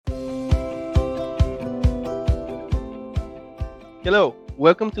Hello,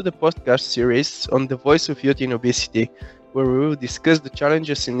 welcome to the podcast series on the voice of youth in obesity, where we will discuss the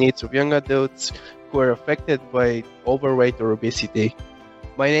challenges and needs of young adults who are affected by overweight or obesity.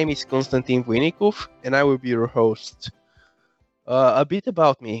 My name is Konstantin Vojnikov, and I will be your host. A bit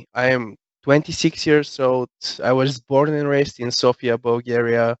about me. I am 26 years old. I was born and raised in Sofia,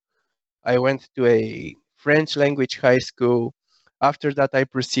 Bulgaria. I went to a French language high school. After that, I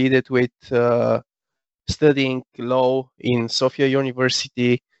proceeded with studying law in Sofia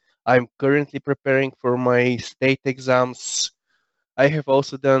University. I'm currently preparing for my state exams. I have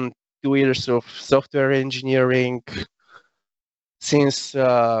also done 2 years of software engineering. Since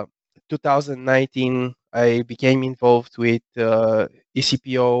 2019, I became involved with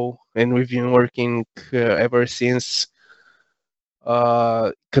ECPO, and we've been working ever since.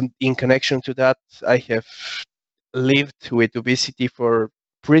 In connection to that, I have lived with obesity for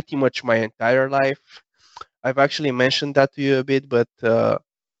pretty much my entire life. I've actually mentioned that to you a bit, but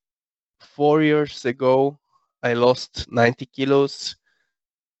 4 years ago, I lost 90 kilos.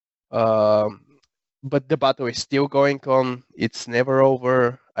 Um, but the battle is still going on. It's never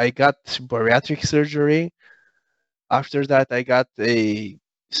over. I got bariatric surgery. After that, I got a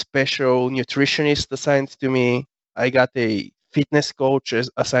special nutritionist assigned to me. I got a fitness coach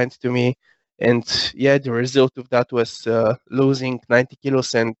assigned to me. And yeah, the result of that was losing 90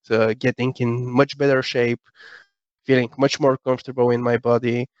 kilos and getting in much better shape, feeling much more comfortable in my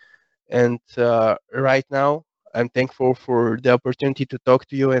body. And right now, I'm thankful for the opportunity to talk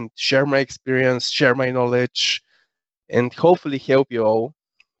to you and share my experience, share my knowledge, and hopefully help you all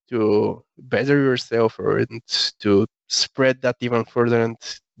to better yourself and to spread that even further and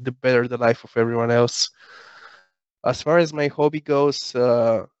the better the life of everyone else. As far as my hobby goes,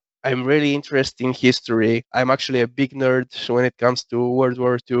 I'm really interested in history. I'm actually a big nerd when it comes to World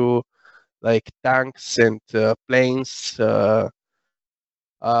War II, like tanks and planes.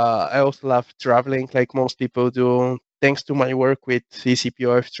 I also love traveling like most people do. Thanks to my work with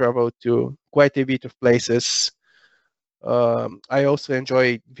ECPO, I've traveled to quite a bit of places. I also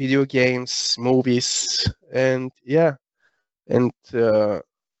enjoy video games, movies, and yeah. And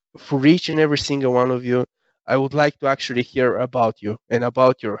for each and every single one of you, I would like to actually hear about you and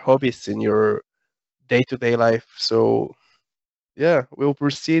about your hobbies in your day-to-day life. So yeah, we'll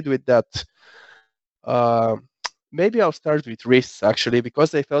proceed with that. Um, Maybe I'll start with Rhys actually,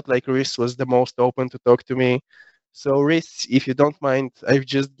 because I felt like Rhys was the most open to talk to me. So Rhys, if you don't mind, I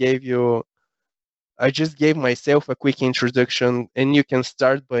just gave myself a quick introduction, and you can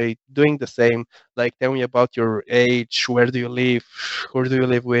start by doing the same. Like, tell me about your age, where do you live, who do you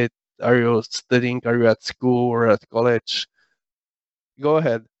live with, are you studying, are you at school or at college? Go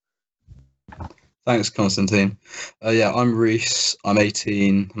ahead. Thanks, Constantine. Yeah, I'm Reese. I'm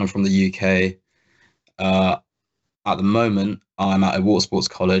 18 and I'm from the UK. Uh, at the moment, I'm at a water sports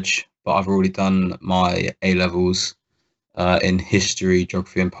college, but I've already done my A levels in history,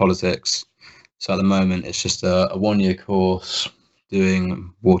 geography, and politics. So at the moment, it's just a 1 year course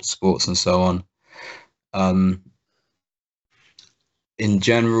doing water sports and so on. Um, in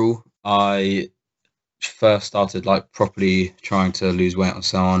general, I first started like properly trying to lose weight and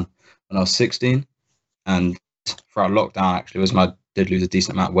so on when I was 16, and throughout lockdown actually was when I did lose a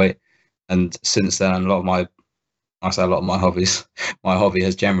decent amount of weight. And since then, a lot of my hobbies, my hobby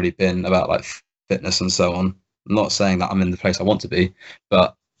has generally been about like fitness and so on. I'm not saying that I'm in the place I want to be,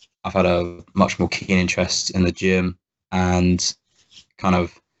 but I've had a much more keen interest in the gym and kind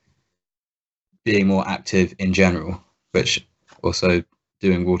of being more active in general, which also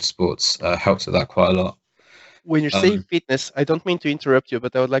doing water sports helps with that quite a lot. When you say Um, fitness, I don't mean to interrupt you,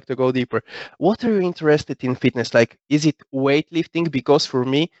 but I would like to go deeper. What are you interested in fitness? Like, is it weightlifting? Because for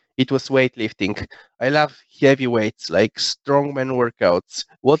me, it was weightlifting. I love heavy weights, like strongman workouts.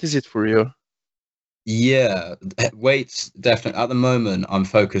 What is it for you? yeah, weights definitely. At the moment, I'm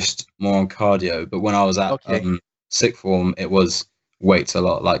focused more on cardio, but when I was at Okay, sick form, it was weights a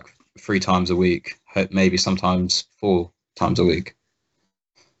lot, like 3 times a week, maybe sometimes 4 times a week.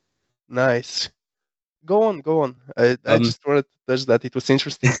 nice. Go on, go on. I Um, just wanted to touch that. It was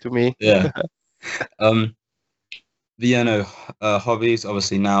interesting to me. yeah. Um, but yeah, no, hobbies.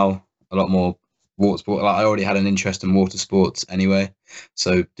 Obviously now a lot more water sport. Like, I already had an interest in water sports anyway,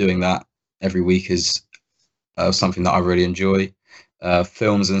 so doing that every week is something that I really enjoy.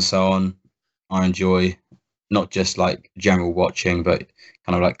 Films and so on, I enjoy not just like general watching, but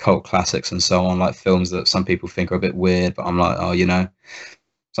kind of like cult classics and so on, like films that some people think are a bit weird, but I'm like, oh,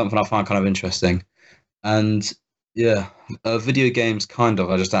 something I find kind of interesting. And yeah, video games, kind of.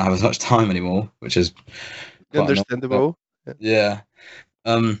 I just don't have as much time anymore, which is quite annoying. But Understandable. yeah,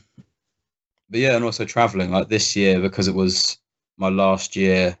 um, but yeah, and also traveling. Like this year, because it was my last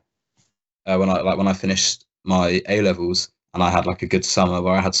year, when I finished my A levels and I had like a good summer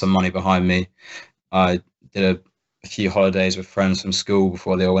where I had some money behind me. I did a few holidays with friends from school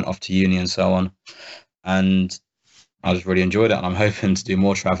before they all went off to uni and so on, and I just really enjoyed it. And I'm hoping to do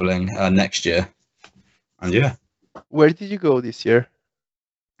more traveling next year. And yeah, Where did you go this year?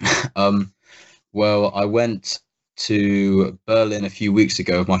 well, I went to Berlin a few weeks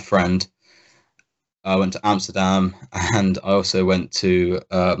ago with my friend. I went to Amsterdam, and I also went to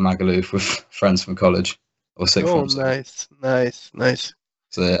Magaluf with friends from college, or sixth Oh, form. Sorry. nice, nice, nice.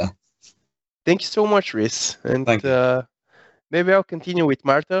 So yeah, Thank you so much, Rhys. And thank you. maybe I'll continue with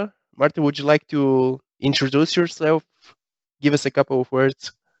Marta. Marta, would you like to introduce yourself? Give us a couple of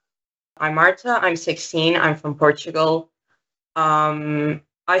words. I'm Marta. I'm 16. I'm from Portugal.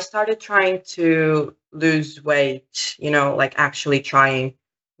 I started trying to lose weight, like actually trying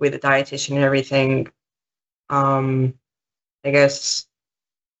with a dietitian and everything. I guess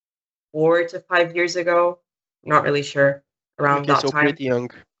 4 to 5 years ago. I'm not really sure, around Okay, that so time. pretty young.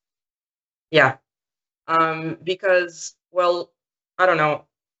 Yeah. Because, well, I don't know.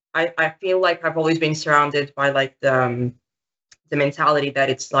 I feel like I've always been surrounded by like the mentality that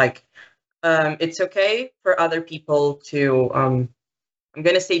it's like it's okay for other people to I'm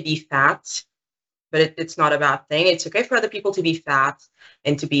gonna say be fat, but it's not a bad thing. It's okay for other people to be fat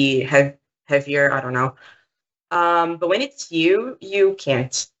and to be heavier. I don't know. But when it's you, you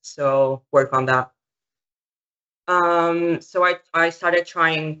can't. So work on that. So I started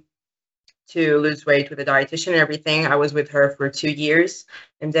trying to lose weight with a dietitian and everything. I was with her for 2 years,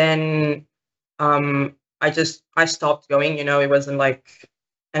 and then I stopped going. It wasn't like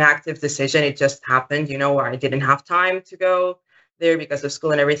an active decision. It just happened. Where I didn't have time to go there because of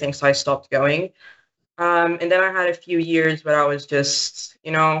school and everything, so I stopped going. And then I had a few years where I was just,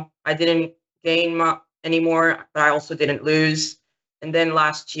 I didn't gain anymore, but I also didn't lose. And then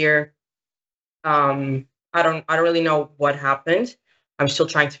last year, I don't really know what happened. I'm still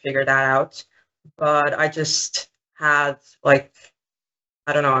trying to figure that out. But I just had like,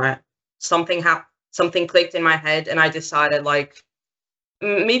 I don't know, something clicked in my head, and I decided like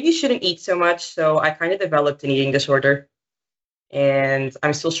maybe you shouldn't eat so much. So I kind of developed an eating disorder, and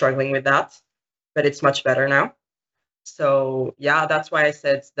I'm still struggling with that, but it's much better now. So yeah, that's why I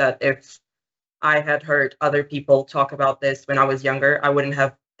said that if I had heard other people talk about this when I was younger, I wouldn't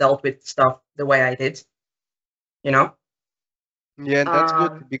have dealt with stuff the way I did, you know? Yeah, and that's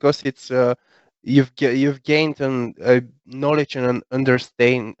good Um, because it's you've gained an knowledge and an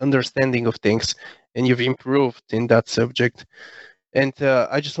understanding of things, and you've improved in that subject. And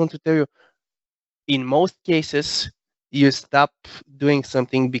I just want to tell you, in most cases, you stop doing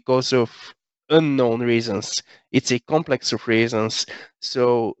something because of unknown reasons. It's a complex of reasons.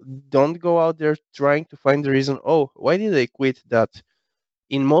 So don't go out there trying to find the reason. Oh, why did I quit that?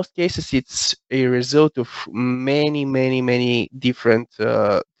 In most cases, it's a result of many, many, many different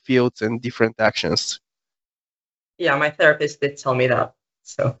fields and different actions. yeah, my therapist did tell me that.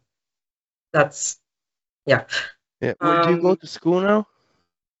 So that's, yeah. Yeah. Where do you go Um, to school now?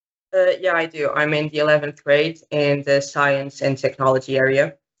 yeah, I do. I'm in the 11th grade in the science and technology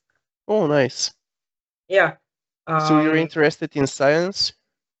area. Oh, nice. Yeah. So you're Um, interested in science,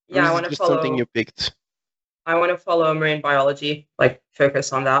 or yeah, is it just something you picked? I want to follow marine biology, like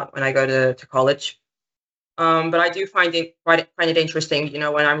focus on that when I go to college. But I do find it interesting,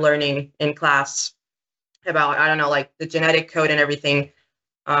 when I'm learning in class about, I don't know, like the genetic code and everything,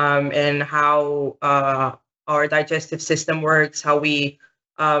 and how our digestive system works, how we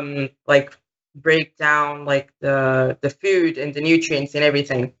like break down like the food and the nutrients and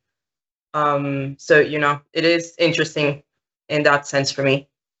everything. So it is interesting in that sense for me.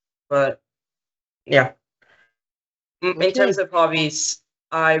 But yeah. In terms Okay. of hobbies,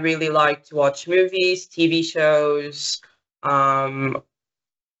 I really like to watch movies, TV shows, um,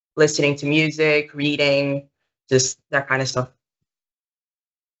 listening to music, reading, just that kind of stuff.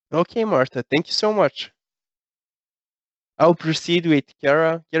 Okay, Martha. Thank you so much. I'll proceed with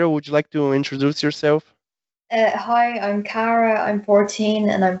Kara. Kara, would you like to introduce yourself? Hi, I'm Cara. I'm 14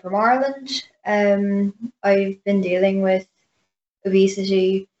 and I'm from Ireland. I've been dealing with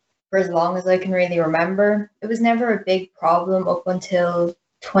obesity for as long as I can really remember. It was never a big problem up until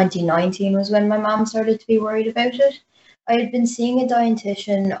 2019 was when my mom started to be worried about it. I had been seeing a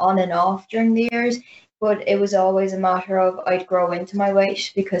dietitian on and off during the years, but it was always a matter of I'd grow into my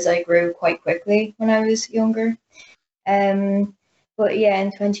weight because I grew quite quickly when I was younger. Um, but yeah,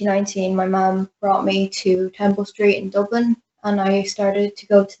 in 2019, my mum brought me to Temple Street in Dublin, and I started to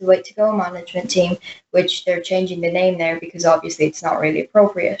go to the Weight to Go management team, which they're changing the name there because obviously it's not really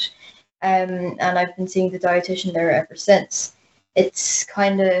appropriate. And I've been seeing the dietitian there ever since. it's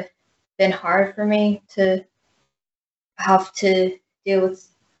kind of been hard for me to have to deal with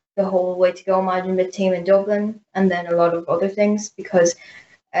the whole way to go management team in Dublin and then a lot of other things because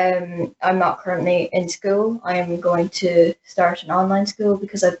I'm not currently in school. I am going to start an online school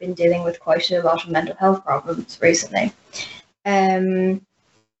because I've been dealing with quite a lot of mental health problems recently.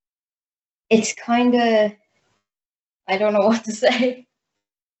 It's kind of, I don't know what to say.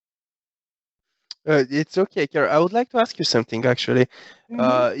 It's okay, Kara. I would like to ask you something actually.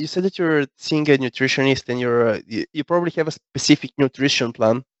 You said that you're seeing a nutritionist and you probably have a specific nutrition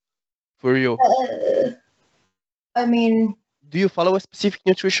plan for you. I mean, Do you follow a specific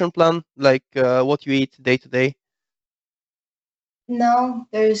nutrition plan, like what you eat day to day? no,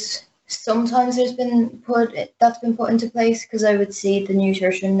 sometimes that's been put into place because I would see the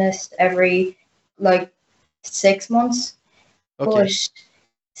nutritionist every like 6 months. Okay. But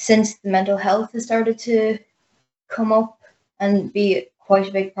since the mental health has started to come up and be quite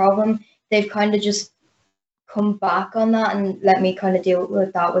a big problem, they've kind of just come back on that and let me kind of deal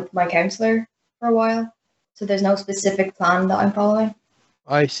with that with my counselor for a while. So there's no specific plan that I'm following.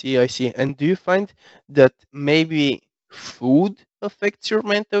 I see, I see. And do you find that maybe food affects your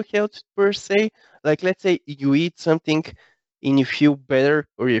mental health per se? Like, let's say you eat something and you feel better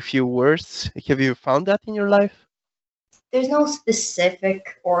or you feel worse. Have you found that in your life? There's no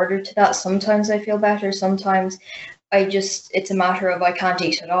specific order to that. Sometimes I feel better. Sometimes it's a matter of I can't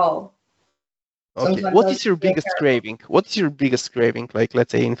eat at all. Okay. Sometimes What I'll is your feel biggest terrible. craving? What is your biggest craving? Like,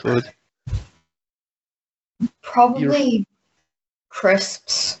 let's say in food. Probably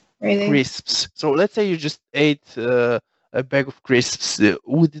crisps, really. Crisps. So let's say you just ate a bag of crisps.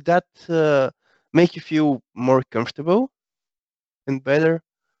 Would that make you feel more comfortable and better?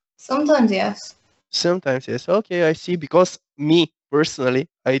 Sometimes, yes. Sometimes, yes. Okay, I see. Because me personally,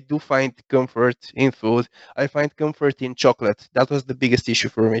 I do find comfort in food. I find comfort in chocolate. That was the biggest issue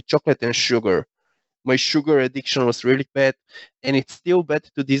for me. Chocolate and sugar. My sugar addiction was really bad, and it's still bad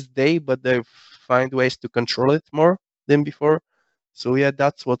to this day, but I find ways to control it more than before. So yeah,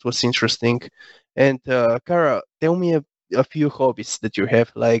 that's what was interesting. And Kara, tell me a few hobbies that you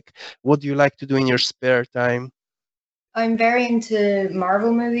have. Like, what do you like to do in your spare time? I'm very into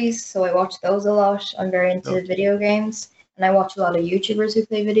Marvel movies, so I watch those a lot. I'm very into Okay. video games, and I watch a lot of YouTubers who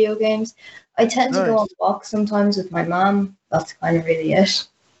play video games. I tend to go on Nice. walks sometimes with my mom. That's kind of really it.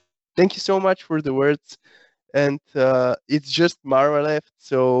 Thank you so much for the words. And it's just Mara left.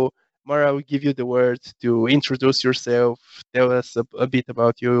 So, Mara, I will give you the word to introduce yourself. Tell us a bit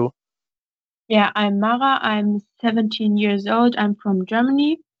about you. Yeah, I'm Mara. I'm 17 years old. I'm from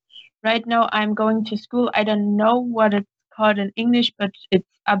Germany. Right now, I'm going to school. I don't know what it's called in English, but it's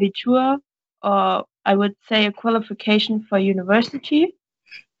Abitur, or I would say a qualification for university.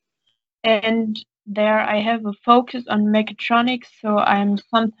 And there I have a focus on mechatronics, so I'm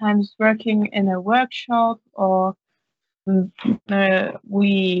sometimes working in a workshop, or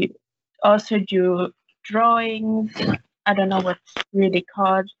we also do drawings. I don't know what's really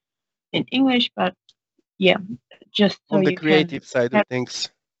called in English, but yeah, just so On the you can creative side of things.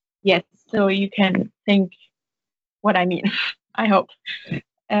 yes, so you can think what I mean. I hope.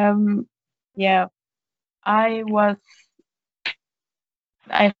 Yeah,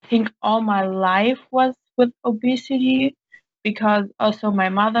 I think all my life was with obesity because also my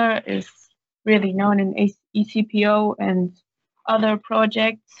mother is really known in ECPO and other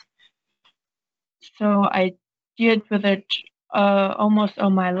projects. So I dealt with it almost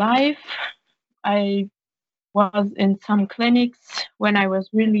all my life. I was in some clinics when I was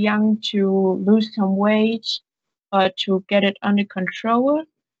really young to lose some weight or to get it under control,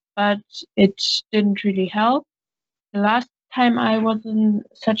 but it didn't really help. The last time I was in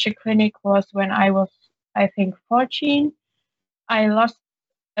such a clinic was when I was, I think, 14. I lost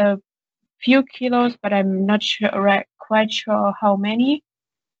a few kilos, but I'm not sure, quite sure how many.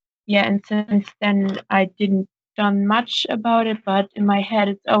 Yeah, and since then I didn't done much about it, but in my head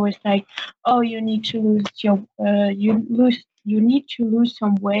it's always like, oh, you need to you need to lose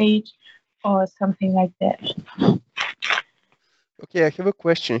some weight or something like that. Okay, I have a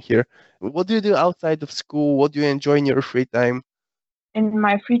question here. What do you do outside of school? What do you enjoy in your free time? In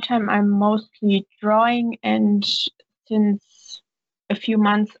my free time, I'm mostly drawing, and since a few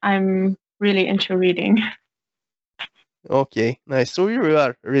months, I'm really into reading. Okay, nice. So you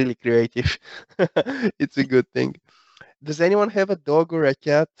are really creative. It's a good thing. Does anyone have a dog or a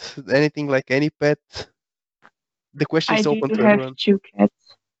cat? Anything like any pet? The question I is do open to have everyone. 2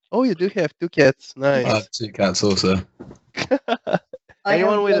 cats. Oh, you do have two cats. I Nice. have 2 cats also. I have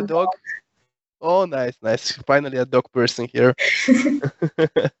Anyone with a one dog? Oh, nice, nice. Finally, a dog person here.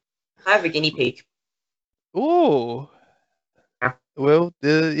 I have a guinea pig. Oh, Yeah. Well,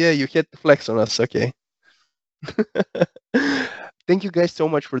 yeah, you had to flex on us. Okay. Thank you guys so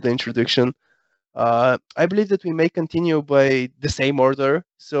much for the introduction. I believe that we may continue by the same order.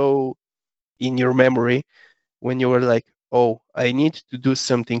 So, in your memory, when you were like, "Oh, I need to do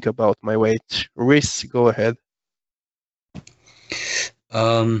something about my weight," Riz, go ahead.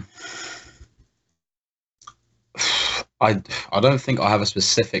 Um, I don't think I have a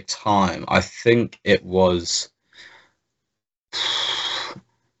specific time. I think it was.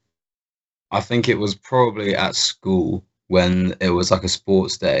 I think it was probably at school when it was like a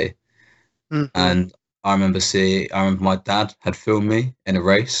sports day, Mhm. and I remember my dad had filmed me in a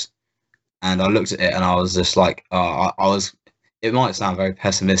race, and I looked at it and I was just like, I was. It might sound very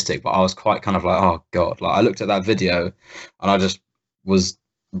pessimistic, but I was quite kind of like, oh god. Like I looked at that video, and I just was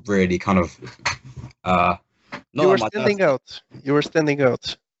really kind of You not were that my dad. standing out. You were standing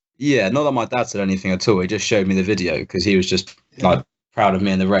out. Yeah, not that my dad said anything at all. He just showed me the video because he was just Yeah. like proud of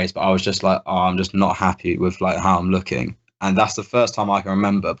me in the race. But I was just like, oh, I'm just not happy with like how I'm looking. And that's the first time I can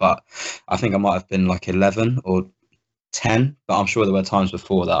remember. But I think I might have been like 11 or 10. But I'm sure there were times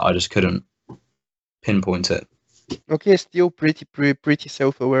before that I just couldn't pinpoint it. Okay, still pretty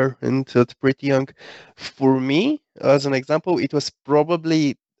self-aware and pretty young. For me, as an example, it was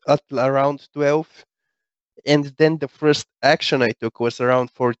probably at around 12, and then the first action I took was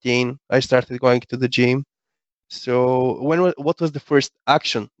around 14. I started going to the gym. So what was the first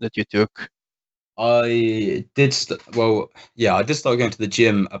action that you took? I did I did start going to the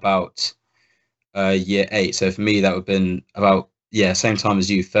gym about year 8. So for me that would have been about same time as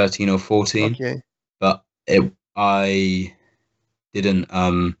you, 13 or 14. Okay. But I didn't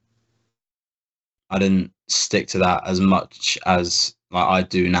I didn't stick to that as much as like I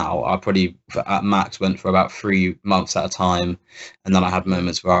do now. I probably at max went for about 3 months at a time, and then I had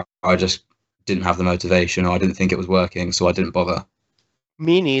moments where I just didn't have the motivation or I didn't think it was working, so I didn't bother.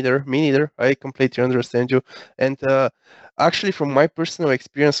 Me neither. Me neither. I completely understand you. And actually, from my personal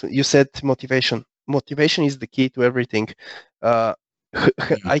experience, you said motivation. Motivation is the key to everything. Uh,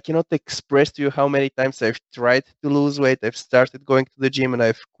 I cannot express to you how many times I've tried to lose weight. I've started going to the gym and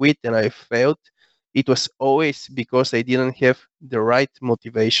I've quit and I failed. It was always because I didn't have the right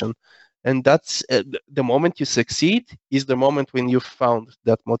motivation. And that's the moment you succeed is the moment when you found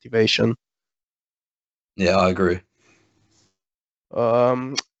that motivation. Yeah, I agree.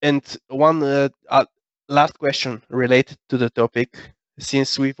 And one last question related to the topic.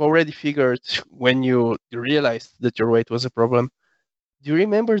 Since we've already figured when you realized that your weight was a problem, do you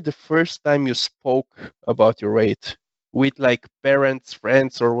remember the first time you spoke about your weight with like parents,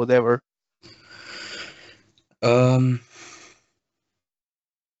 friends, or whatever? Um,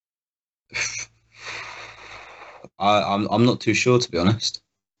 I'm not too sure, to be honest.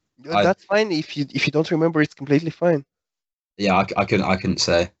 That's fine. If you don't remember, it's completely fine. Yeah, I couldn't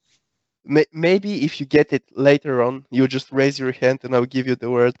say. Maybe if you get it later on, you just raise your hand and I'll give you the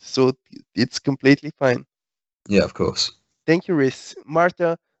word. So it's completely fine. Yeah, of course. Thank you, Riz.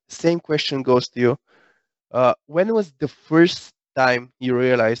 Marta, same question goes to you. When was the first time you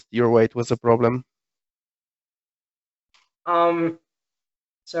realized your weight was a problem?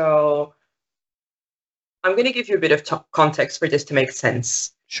 So I'm going to give you a bit of context for this to make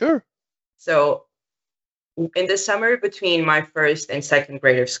sense. Sure. So in the summer between my first and second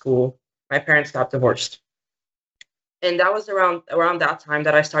grade of school, my parents got divorced. And that was around that time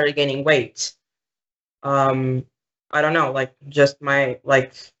that I started gaining weight. I don't know, like just my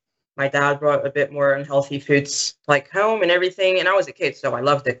dad brought a bit more unhealthy foods like home and everything, and I was a kid, so I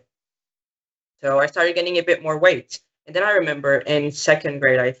loved it. So I started gaining a bit more weight. And then I remember in second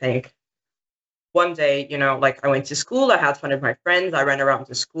grade, I think, one day, like I went to school, I had fun with my friends, I ran around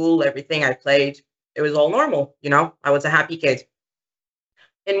to school, everything, I played. It was all normal, I was a happy kid.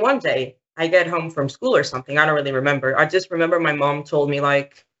 And one day, I get home from school or something, I don't really remember. I just remember my mom told me,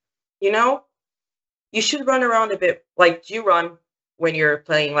 like, you know, you should run around a bit. Like, do you run when you're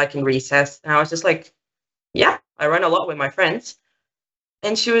playing, like, in recess? And I was just like, yeah, I run a lot with my friends.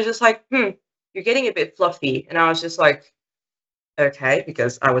 And she was just like, you're getting a bit fluffy. And I was just like, okay,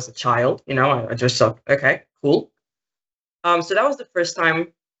 because I was a child, I just thought, okay, cool. So that was the first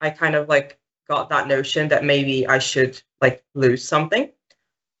time I kind of like got that notion that maybe I should like lose something.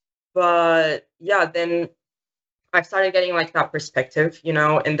 But yeah, then I started getting like that perspective,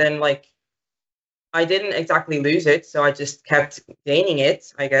 and then like I didn't exactly lose it, so I just kept gaining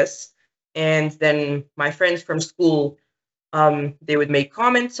it, I guess. And then my friends from school, they would make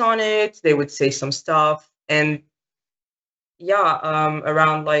comments on it, they would say some stuff, and yeah,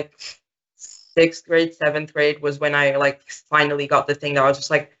 around like sixth grade, seventh grade was when I like finally got the thing that I was just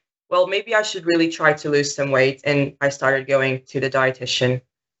like, well, maybe I should really try to lose some weight, and I started going to the dietitian.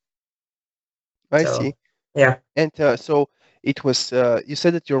 I So, see. yeah. And so it was, you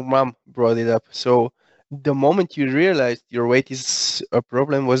said that your mom brought it up. So the moment you realized your weight is a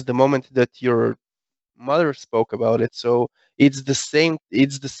problem was the moment that your mother spoke about it. So it's the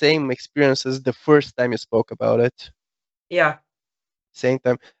same experience as the first time you spoke about it. Yeah. Same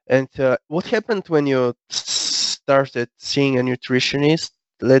time. And what happened when you started seeing a nutritionist?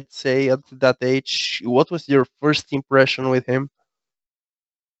 Let's say at that age, what was your first impression with him?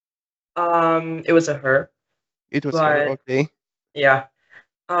 It was a her, It was her, but okay. yeah.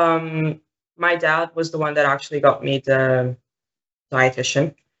 My dad was the one that actually got me the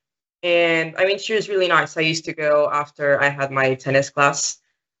dietitian. And I mean, she was really nice. I used to go after I had my tennis class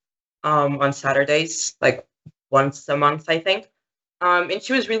on Saturdays, like once a month, I think. And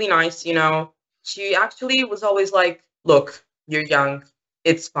she was really nice, you know. She actually was always like, look, you're young.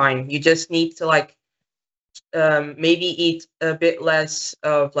 It's fine. You just need to like maybe eat a bit less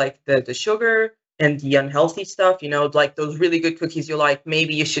of like the sugar and the unhealthy stuff, you know, like those really good cookies you like,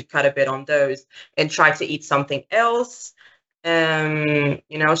 maybe you should cut a bit on those and try to eat something else.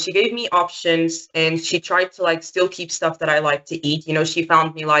 You know, she gave me options and she tried to like still keep stuff that I like to eat. You know, she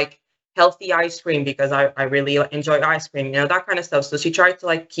found me like healthy ice cream because I really enjoy ice cream, you know, that kind of stuff. So she tried to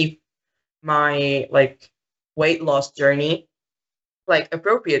like keep my like weight loss journey like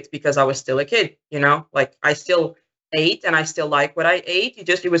appropriate because I was still a kid, you know, like I still ate and I still like what I ate.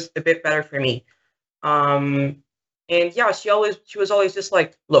 It was a bit better for me. Um, and yeah, she was always just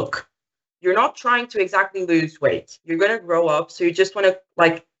like, look, you're not trying to exactly lose weight. You're gonna grow up, so you just want to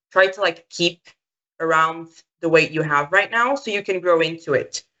like try to like keep around the weight you have right now, so you can grow into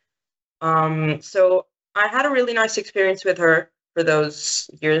it. So I had a really nice experience with her for those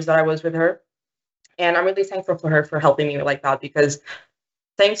years that I was with her, and I'm really thankful for her for helping me like that because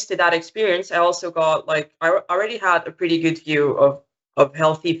thanks to that experience, I also got like I already had a pretty good view of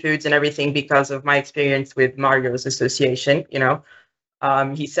healthy foods and everything because of my experience with Mario's association. You know,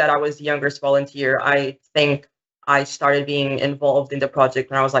 he said I was the youngest volunteer. I think I started being involved in the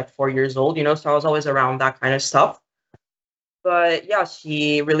project when I was like 4 years old. You know, so I was always around that kind of stuff. But yeah,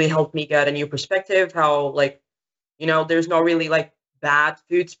 she really helped me get a new perspective. How like you know, there's not really like bad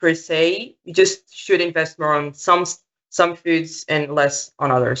foods per se. You just should invest more on some foods and less on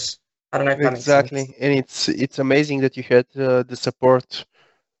others. I don't know if that makes sense. Exactly. And it's amazing that you had the support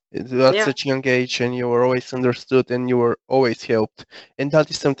at Yeah, such young age and you were always understood and you were always helped. And that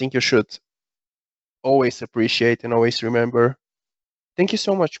is something you should always appreciate and always remember. Thank you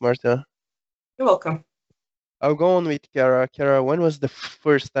so much, Marta. you're welcome. I'll go on with Kara. Kara, when was the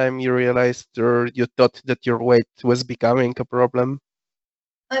first time you realized or you thought that your weight was becoming a problem?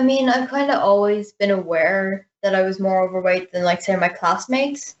 I mean, I've kind of always been aware that I was more overweight than, like, say, my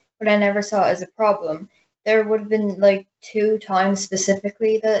classmates, but I never saw it as a problem. There would have been like 2 times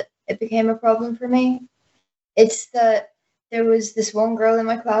specifically that it became a problem for me. It's that there was this one girl in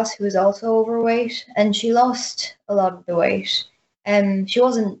my class who was also overweight, and she lost a lot of the weight. She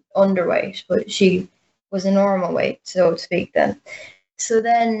wasn't underweight, but she was a normal weight, so to speak. So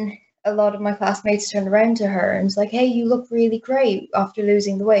then a lot of my classmates turned around to her and was like, "Hey, you look really great after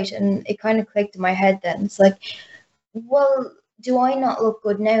losing the weight." And it kind of clicked in my head then. It's like, well, do I not look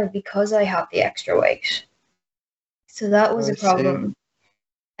good now because I have the extra weight? So that was I a see. problem.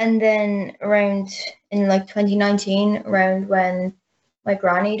 And then around in like 2019, around when my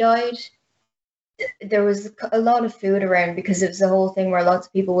granny died, there was a lot of food around because it was the whole thing where lots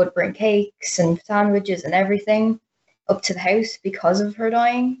of people would bring cakes and sandwiches and everything up to the house because of her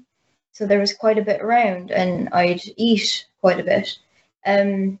dying. So there was quite a bit around, and I'd eat quite a bit.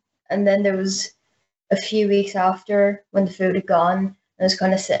 And then there was a few weeks after when the food had gone, I was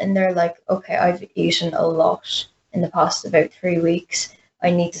kind of sitting there like, okay, I've eaten a lot in the past about 3 weeks. I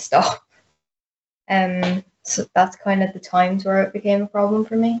need to stop. So that's kind of the times where it became a problem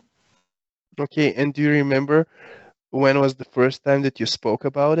for me. Okay, and do you remember when was the first time that you spoke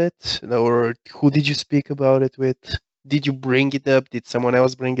about it? Or who did you speak about it with? Did you bring it up? Did someone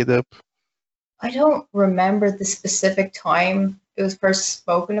else bring it up? I don't remember the specific time it was first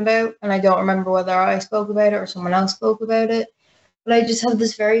spoken about, and I don't remember whether I spoke about it or someone else spoke about it. But I just have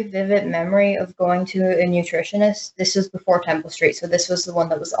this very vivid memory of going to a nutritionist. This was before Temple Street, so this was the one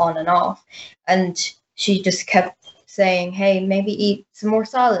that was on and off. And she just kept saying, "Hey, maybe eat some more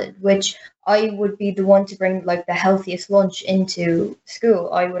salad," which I would be the one to bring like the healthiest lunch into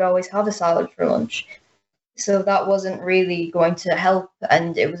school. I would always have a salad for lunch. So that wasn't really going to help.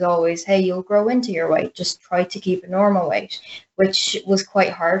 And it was always, "Hey, you'll grow into your weight. Just try to keep a normal weight," which was quite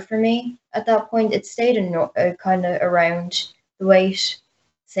hard for me at that point. It stayed in kind of around the weight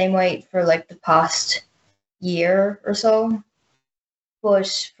same weight for like the past year or so.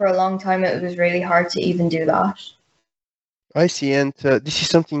 But for a long time, it was really hard to even do that. I see, and this is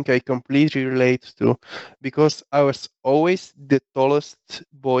something I completely relate to, because I was always the tallest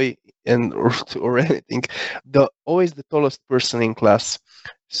boy and or anything, always the tallest person in class.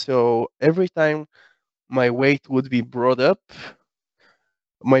 So every time my weight would be brought up,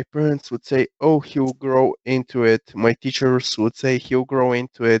 my parents would say, "Oh, he'll grow into it." My teachers would say, "He'll grow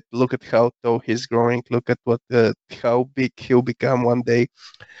into it. Look at how tall he's growing. Look at how big he'll become one day."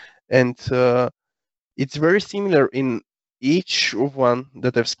 And it's very similar in each of one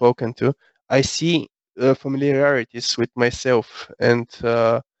that I've spoken to. I see familiarities with myself, and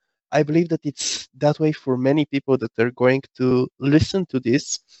I believe that it's that way for many people that are going to listen to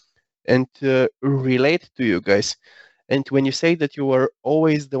this and relate to you guys. And when you say that you were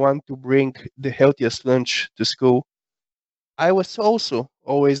always the one to bring the healthiest lunch to school, I was also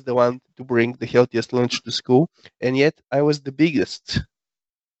always the one to bring the healthiest lunch to school, and yet I was the biggest.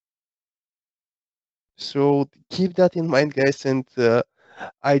 So keep that in mind, guys. And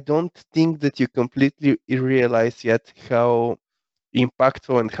I don't think that you completely realize yet how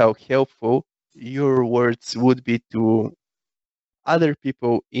impactful and how helpful your words would be to other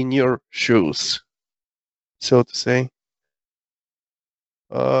people in your shoes, so to say.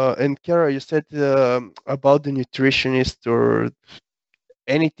 And Kara, you said about the nutritionist or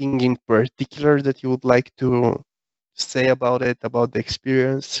anything in particular that you would like to say about it, about the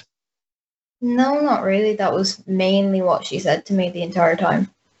experience? No, not really. That was mainly what she said to me the entire time.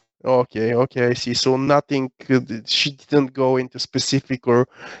 Okay, I see. So nothing, she didn't go into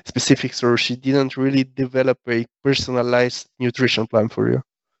specifics, or she didn't really develop a personalized nutrition plan for you.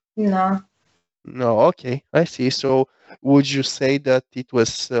 No. No, okay, I see. So would you say that it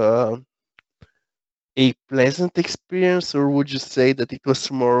was a pleasant experience, or would you say that it was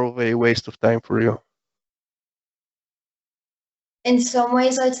more of a waste of time for you? In some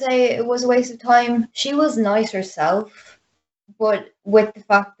ways, I'd say it was a waste of time. She was nice herself, but with the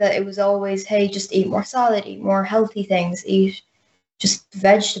fact that it was always, hey, just eat more salad, eat more healthy things, eat just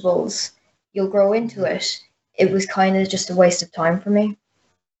vegetables, you'll grow into it. It was kind of just a waste of time for me.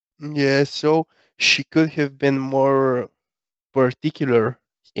 Yeah, so she could have been more particular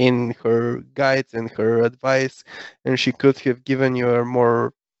in her guides and her advice, and she could have given you a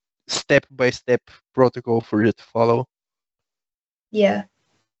more step-by-step protocol for you to follow. Yeah.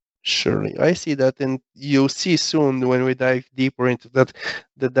 Surely, I see that, and you'll see soon when we dive deeper into that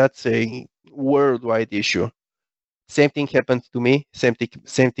that's a worldwide issue. Same thing happened to me. Same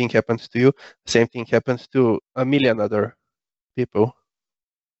thing happened to you. Same thing happened to a million other people,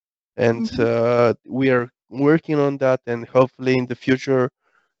 and we are working on that. And hopefully, in the future,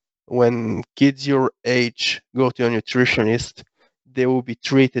 when kids your age go to a nutritionist, they will be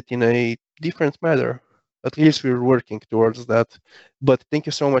treated in a different manner. At least we're working towards that. But thank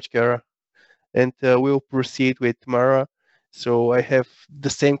you so much, Kara. And we'll proceed with Mara. So I have the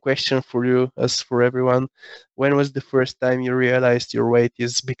same question for you as for everyone. When was the first time you realized your weight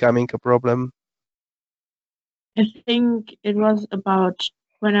is becoming a problem? I think it was about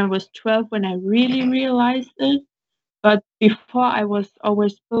when I was 12 when I really realized it. But before I was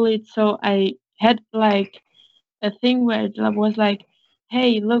always bullied, so I had like a thing where it was like,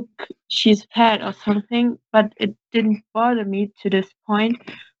 hey, look, she's fat or something, but it didn't bother me to this point.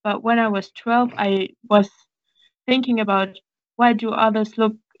 But when I was 12, I was thinking about why do others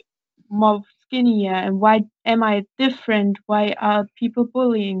look more skinnier and why am I different? Why are people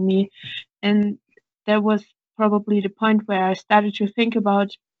bullying me? And that was probably the point where I started to think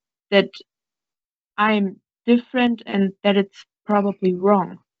about that I'm different and that it's probably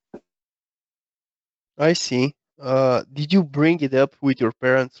wrong. I see. Did you bring it up with your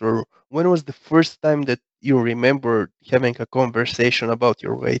parents, or when was the first time that you remember having a conversation about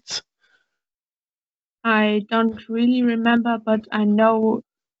your weight? I don't really remember, but I know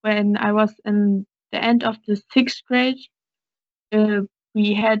when I was in the end of the sixth grade, uh,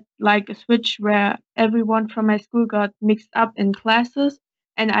 we had like a switch where everyone from my school got mixed up in classes,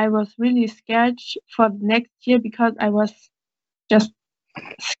 and I was really scared for the next year because I was just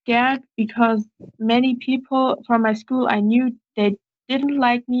scared because many people from my school I knew they didn't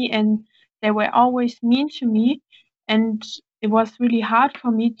like me and they were always mean to me, and it was really hard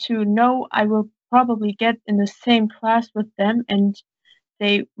for me to know I will probably get in the same class with them and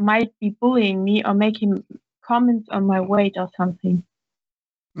they might be bullying me or making comments on my weight or something.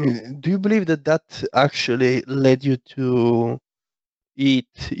 Do you believe that that actually led you to eat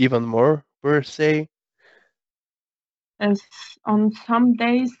even more, per se? as on some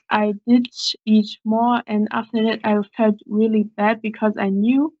days I did eat more, and after that I felt really bad because I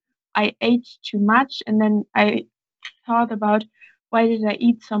knew I ate too much, and then I thought about why did I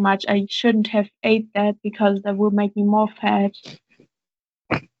eat so much? I shouldn't have ate that because that would make me more fat.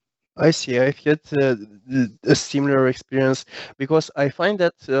 I see. I've had a similar experience because I find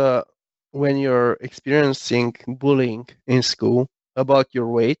that when you're experiencing bullying in school about your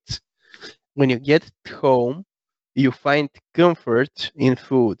weight, when you get home, you find comfort in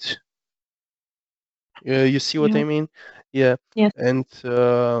food. You see what I Yeah. mean? Yeah. Yes. And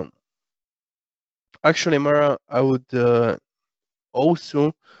actually, Mara, I would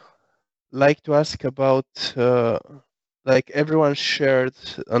also like to ask about like everyone shared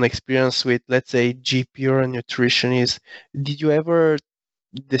an experience with, let's say, GP or a nutritionist. Did you ever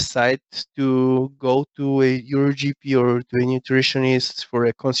decide to go to your GP or to a nutritionist for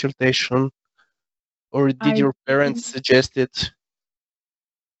a consultation, or did I your parents didn't- suggest it?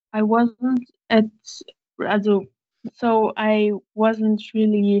 I wasn't at also, so I wasn't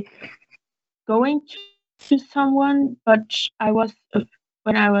really going to someone, but I was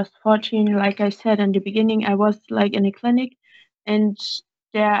when I was 14, like I said in the beginning, I was like in a clinic, and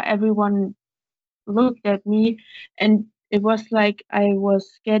there everyone looked at me, and it was like I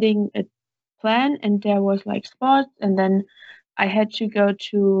was getting a plan, and there was like sports, and then I had to go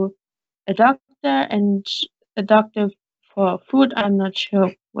to a doctor, and a doctor for food. I'm not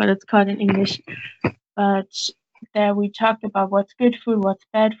sure what it's called in English, but there we talked about what's good food, what's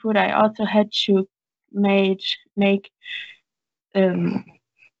bad food. I also had to make um,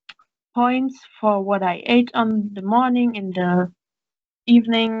 points for what I ate on the morning, in the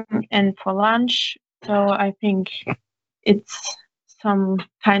evening, and for lunch. So I think it's some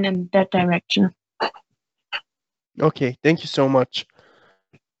kind in that direction. Okay, thank you so much.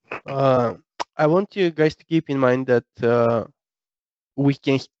 Uh, I want you guys to keep in mind that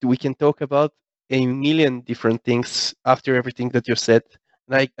we can talk about a million different things after everything that you said,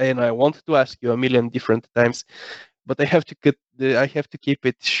 and I wanted to ask you a million different times, but I have to keep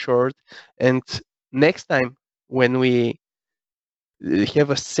it short. And next time when we have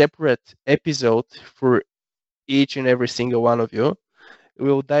a separate episode for each and every single one of you,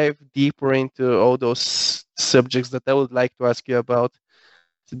 we'll dive deeper into all those subjects that I would like to ask you about.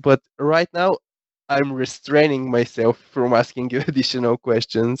 But right now, I'm restraining myself from asking you additional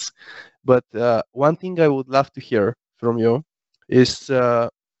questions. But one thing I would love to hear from you is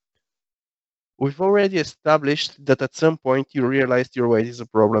we've already established that at some point you realized your weight is a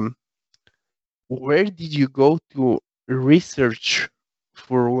problem. Where did you go to research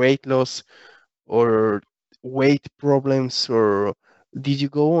for weight loss or weight problems, or did you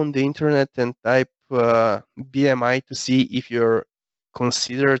go on the internet and type BMI to see if you're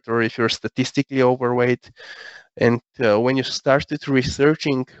considered or if you're statistically overweight? And when you started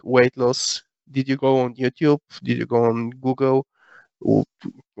researching weight loss, did you go on YouTube? Did you go on Google or,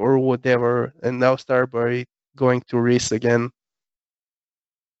 or whatever? And now start by going to Reese again.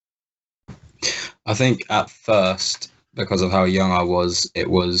 I think at first, because of how young I was, it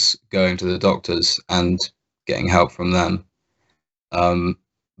was going to the doctors and getting help from them.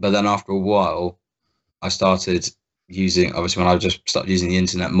 But then after a while, I started using, obviously, when I just started using the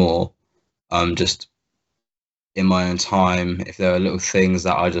internet more, just in my own time, if there were little things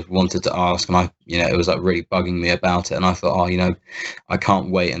that I just wanted to ask, and it was like really bugging me about it, and I thought, I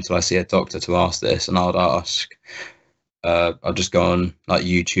can't wait until I see a doctor to ask this, and I would ask. I'll just go on like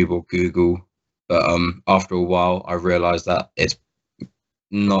YouTube or Google. But after a while, I realised that it's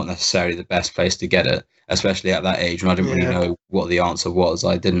not necessarily the best place to get it, especially at that age when I didn't really know what the answer was.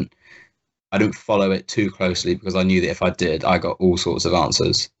 I didn't follow it too closely because I knew that if I did, I got all sorts of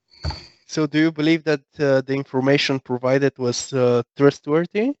answers. So do you believe that the information provided was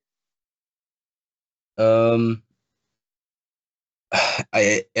trustworthy? I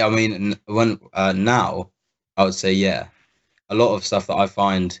mean, when now, I would say yeah. A lot of stuff that I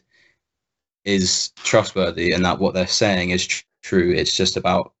find is trustworthy and that what they're saying is true. It's just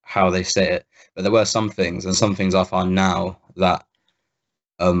about how they say it. But there were some things I find now that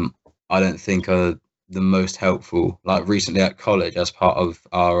I don't think are the most helpful. Like recently at college, as part of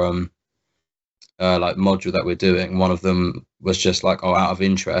our like module that we're doing, one of them was just like, oh, out of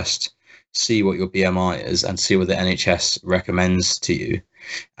interest, see what your BMI is and see what the NHS recommends to you.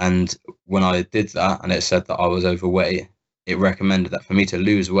 And when I did that and it said that I was overweight, it recommended that for me to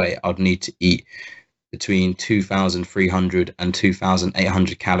lose weight, I'd need to eat between 2,300 and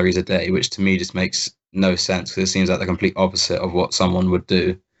 2,800 calories a day, which to me just makes no sense because it seems like the complete opposite of what someone would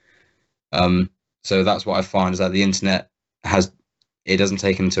do. So that's what I find is that the internet doesn't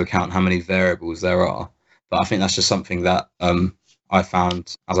take into account how many variables there are, But I think that's just something that I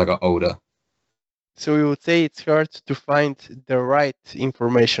found as I got older. So you would say it's hard to find the right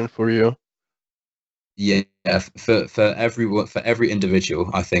information for you. Yeah, for every individual,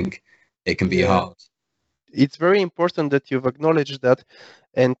 I think it can be Yeah. hard. It's very important that you've acknowledged that.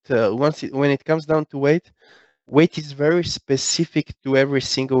 And when it comes down to weight is very specific to every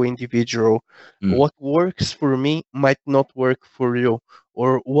single individual. Mm. What works for me might not work for you,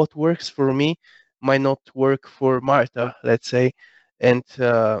 or what works for me might not work for Marta, let's say. And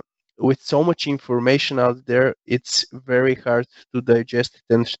with so much information out there, it's very hard to digest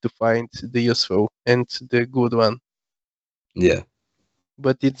it and to find the useful and the good one. Yeah.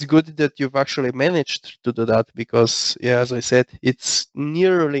 But it's good that you've actually managed to do that because, yeah, as I said, it's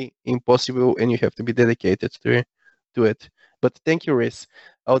nearly impossible and you have to be dedicated to it. But thank you, Riz.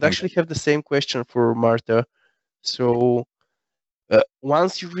 I would Thank actually have the same question for Marta. So,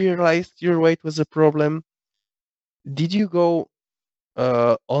 once you realized your weight was a problem, did you go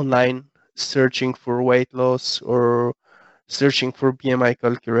online searching for weight loss or searching for BMI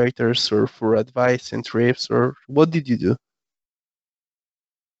calculators or for advice and tips, or what did you do?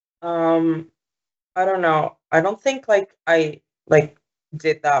 I don't know. I don't think I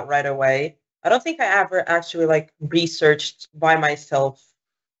did that right away. I don't think I ever actually researched by myself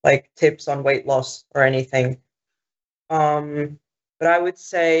tips on weight loss or anything. But I would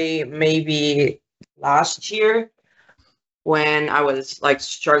say maybe last year when I was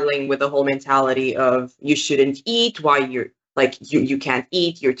struggling with the whole mentality of you shouldn't eat, why you're you can't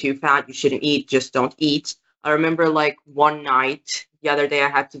eat, you're too fat, you shouldn't eat, just don't eat. I remember one night the other day I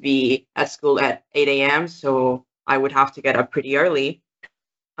had to be at school at 8 a.m. so I would have to get up pretty early.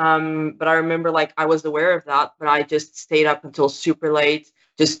 But I remember I was aware of that, but I just stayed up until super late,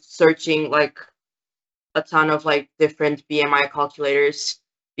 just searching a ton of different BMI calculators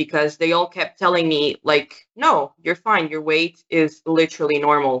because they all kept telling me no, you're fine. Your weight is literally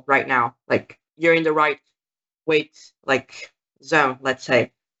normal right now. You're in the right weight zone, let's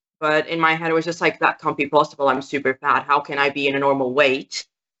say. But in my head, it was just that can't be possible. I'm super fat. How can I be in a normal weight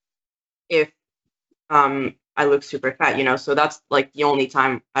if I look super fat? So that's the only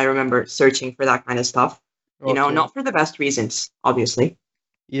time I remember searching for that kind of stuff. Okay. Not for the best reasons, obviously.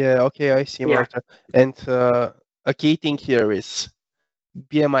 Yeah, okay, I see, Yeah. Marta. And a key thing here is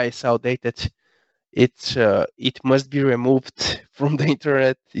BMI is outdated. It must be removed from the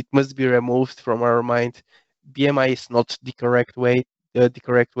internet. It must be removed from our mind. BMI is not the correct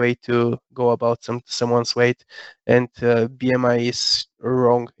way to go about someone's weight, and BMI is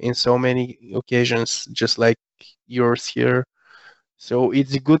wrong in so many occasions, just like yours here. So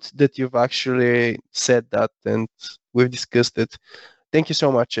it's good that you've actually said that and we've discussed it. Thank you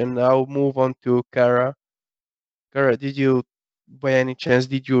so much. And I'll move on to Kara. Kara, by any chance,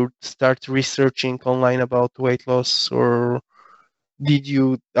 did you start researching online about weight loss, or did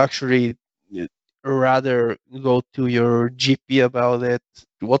you actually uh, rather go to your GP about it?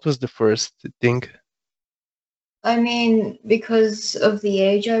 What was the first thing? I mean, because of the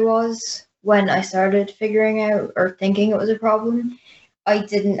age I was when I started figuring out or thinking it was a problem, I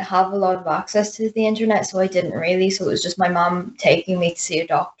didn't have a lot of access to the internet, so I didn't really. So it was just my mom taking me to see a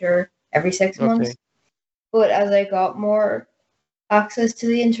doctor every 6 months. Okay. But as I got more access to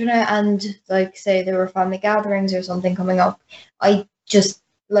the internet and say there were family gatherings or something coming up, I just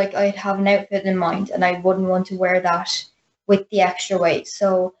I'd have an outfit in mind and I wouldn't want to wear that with the extra weight.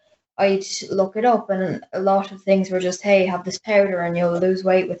 So I'd look it up and a lot of things were just, hey, have this powder and you'll lose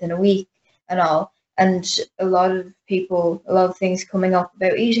weight within a week and all. And a lot of things coming up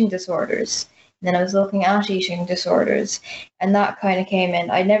about eating disorders. And then I was looking at eating disorders and that kind of came in.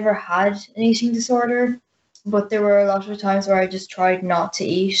 I never had an eating disorder, but there were a lot of times where I just tried not to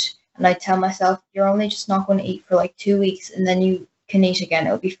eat. And I tell myself, you're only just not going to eat for 2 weeks and then you can eat again.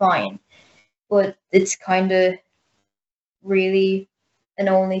 It'll be fine. But it's kind of really an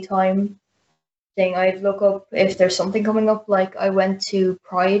only time thing. I'd look up if there's something coming up. I went to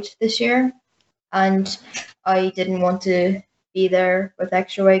Pride this year and I didn't want to be there with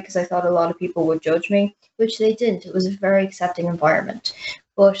extra weight because I thought a lot of people would judge me, which they didn't. It was a very accepting environment.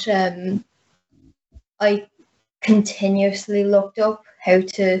 But I continuously looked up how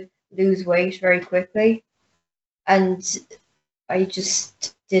to lose weight very quickly, and I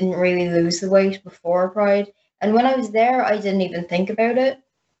just didn't really lose the weight before Pride. And when I was there, I didn't even think about it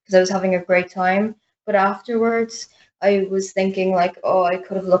because I was having a great time. But afterwards, I was thinking oh, I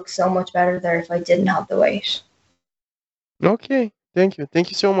could have looked so much better there if I didn't have the weight. Okay, thank you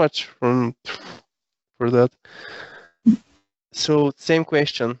so much for that. So same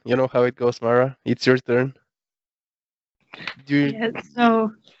question. You know how it goes, Mara. It's your turn. Yeah,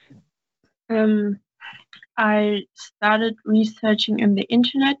 so I started researching in the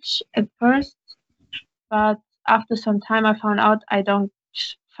internet at first, but after some time I found out I don't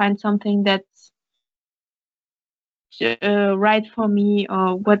find something that's right for me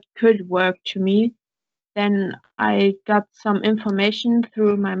or what could work to me. Then I got some information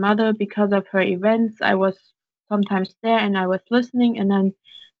through my mother because of her events. I was sometimes there and I was listening and then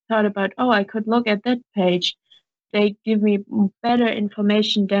thought about, oh, I could look at that page. They give me better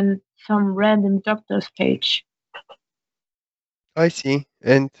information than some random doctor's page. I see.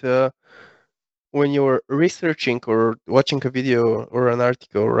 And when you're researching or watching a video or an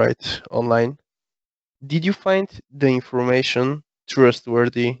article, right, online, did you find the information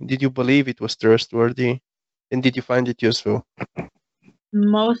trustworthy? Did you believe it was trustworthy? And did you find it useful?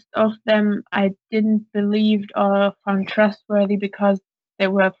 Most of them I didn't believe or found trustworthy because they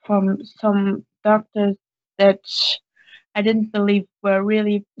were from some doctors that I didn't believe were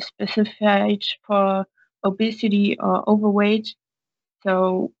really specified for obesity or overweight.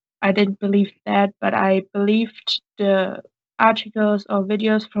 So I didn't believe that, but I believed the articles or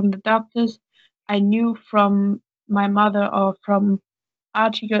videos from the doctors I knew from my mother or from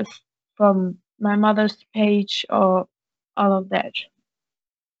articles from my mother's page or all of that.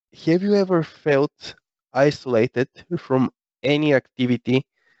 Have you ever felt isolated from any activity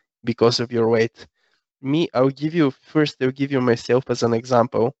because of your weight? Me, I'll give you myself as an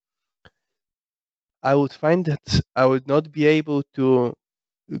example. I would find that I would not be able to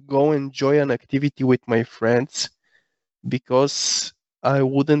go enjoy an activity with my friends because I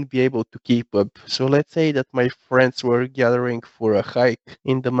wouldn't be able to keep up. So let's say that my friends were gathering for a hike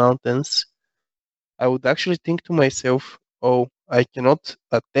in the mountains. I would actually think to myself, oh, I cannot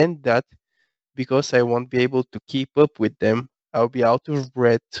attend that because I won't be able to keep up with them. I'll be out of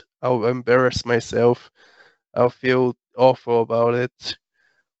breath. I'll embarrass myself. I'll feel awful about it.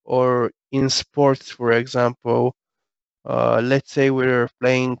 Or in sports, for example, let's say we're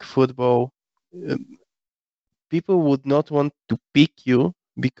playing football, people would not want to pick you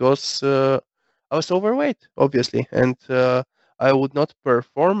because I was overweight, obviously, and I would not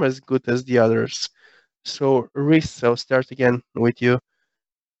perform as good as the others. So, Reese, I'll start again with you.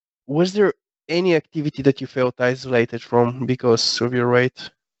 Was there any activity that you felt isolated from because of your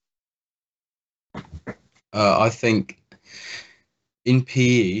weight? I think in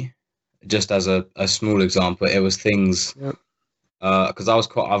PE, just as a small example, it was things Yeah. because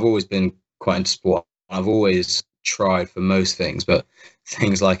I've always been quite into sport. I've always tried for most things, but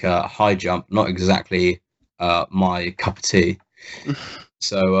things like a high jump, not exactly my cup of tea.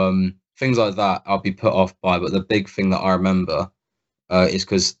 So things like that, I'll be put off by. But the big thing that I remember is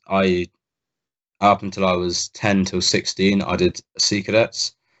because up until I was 10 till 16, I did sea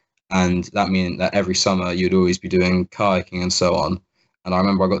cadets, and that meant that every summer you'd always be doing kayaking and so on. And I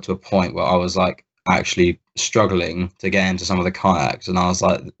remember I got to a point where I was like actually struggling to get into some of the kayaks, and I was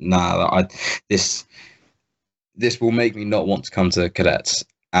like, nah, this will make me not want to come to cadets.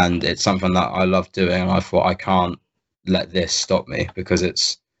 And it's something that I love doing, and I thought I can't let this stop me because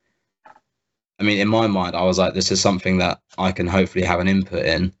I mean, in my mind, I was like, this is something that I can hopefully have an input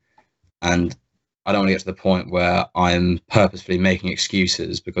in, and I don't want to get to the point where I'm purposefully making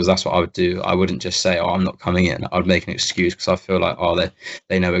excuses, because that's what I would do. I wouldn't just say, oh, I'm not coming in. I would make an excuse because I feel like, oh,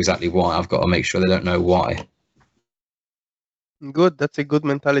 they know exactly why. I've got to make sure they don't know why. Good, that's a good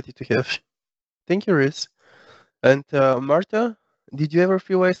mentality to have. Thank you, Reese. And Marta, did you ever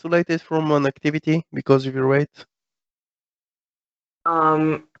feel isolated from an activity because of your weight?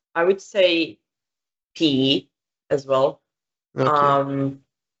 I would say PE as well. Okay.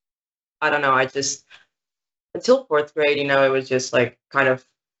 I don't know. I just until fourth grade, it was just like kind of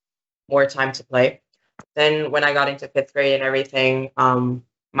more time to play. Then when I got into fifth grade and everything,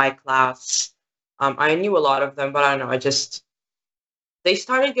 my class, I knew a lot of them, but I don't know. They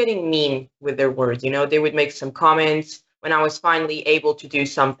started getting mean with their words. They would make some comments. When I was finally able to do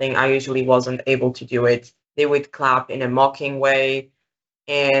something, I usually wasn't able to do it. They would clap in a mocking way,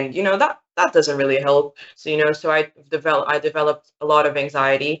 and that doesn't really help. So I developed a lot of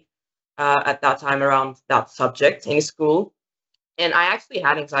anxiety at that time around that subject in school, and I actually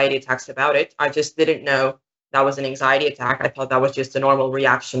had anxiety attacks about it. I just didn't know that was an anxiety attack. I thought that was just a normal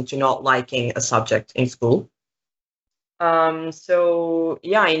reaction to not liking a subject in school. So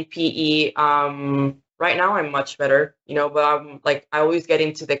yeah, in PE, right now I'm much better, but I'm like, I always get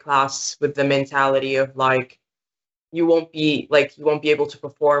into the class with the mentality of like, you won't be able to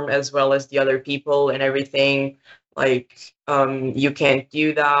perform as well as the other people and everything. Like, you can't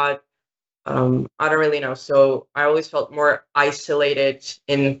do that. I don't really know. So I always felt more isolated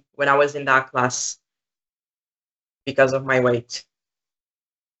when I was in that class because of my weight.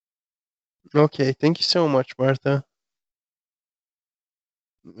 Okay, thank you so much, Martha.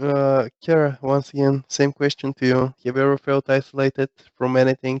 Kara, once again, same question to you. Have you ever felt isolated from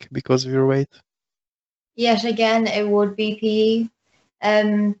anything because of your weight? Yet again, it would be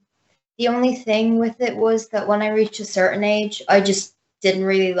PE. The only thing with it was that when I reached a certain age, I just didn't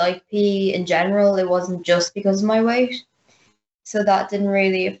really like PE in general. It wasn't just because of my weight. So that didn't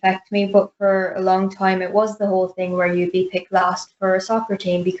really affect me. But for a long time, it was the whole thing where you'd be picked last for a soccer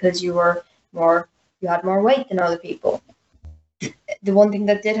team because you had more weight than other people. The one thing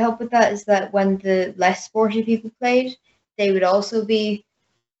that did help with that is that when the less sporty people played, they would also be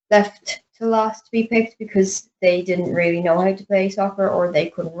left to last to be picked because they didn't really know how to play soccer or they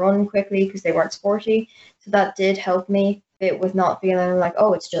couldn't run quickly because they weren't sporty. So that did help me a bit with not feeling like,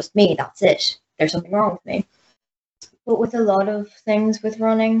 oh, it's just me, that's it. There's something wrong with me. But with a lot of things with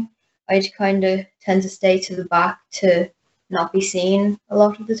running, I'd kind of tend to stay to the back to not be seen a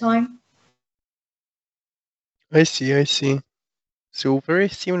lot of the time. I see. So very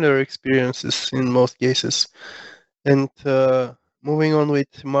similar experiences in most cases. And moving on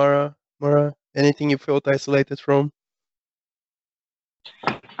with Mara. Mara, anything you felt isolated from?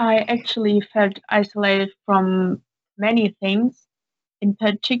 I actually felt isolated from many things. In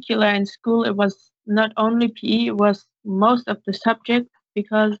particular, in school, it was not only PE, it was most of the subjects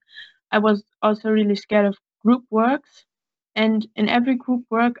because I was also really scared of group works. And in every group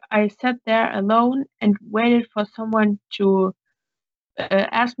work, I sat there alone and waited for someone to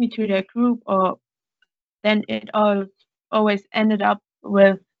ask me to their group, or then it always ended up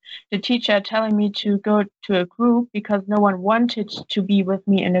with the teacher telling me to go to a group because no one wanted to be with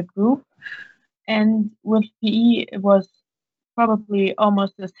me in a group. And with PE, it was probably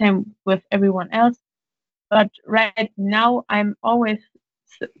almost the same with everyone else. But right now, I'm always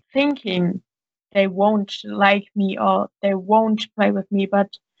thinking they won't like me or they won't play with me. But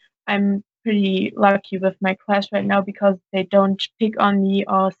I'm pretty lucky with my class right now because they don't pick on me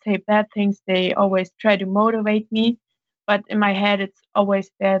or say bad things. They always try to motivate me. But in my head, it's always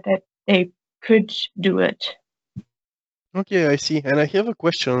there that they could do it. Okay, I see. And I have a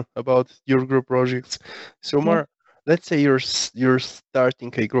question about your group projects. So, Mar, let's say you're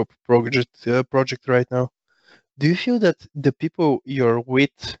starting a group project right now. Do you feel that the people you're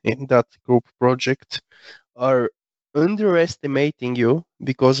with in that group project are underestimating you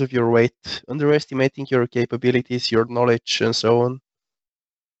because of your weight, underestimating your capabilities, your knowledge, and so on?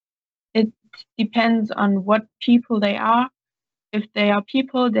 It depends on what people they are. If they are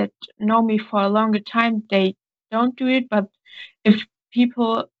people that know me for a longer time, they don't do it. But if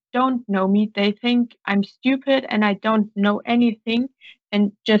people don't know me, they think I'm stupid and I don't know anything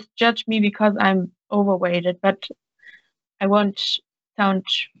and just judge me because I'm overweighted. But I won't sound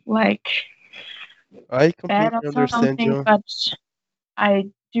like I bad completely or understand something, you. but I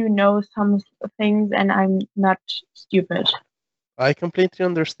do know some things and I'm not stupid. I completely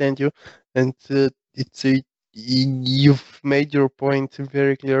understand you, and you've made your point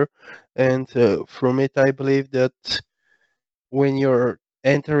very clear. And from it, I believe that when you're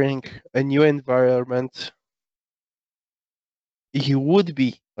entering a new environment, you would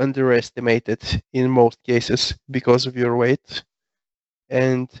be underestimated in most cases because of your weight.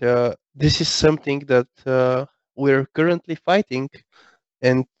 And this is something that we're currently fighting,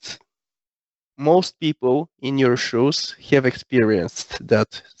 and most people in your shoes have experienced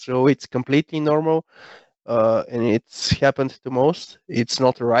that. So it's completely normal, and it's happened to most. It's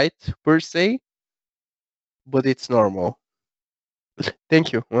not right per se, but it's normal.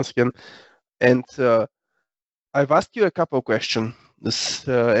 Thank you once again. And I've asked you a couple questions,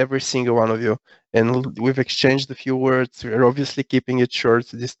 every single one of you, and we've exchanged a few words. We're obviously keeping it short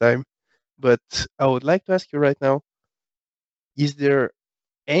this time, but I would like to ask you right now: is there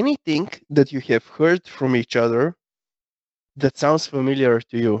anything that you have heard from each other that sounds familiar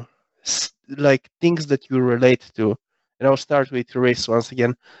to you, like things that you relate to? And I'll start with Race once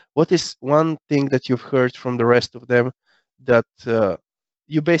again. What is one thing that you've heard from the rest of them that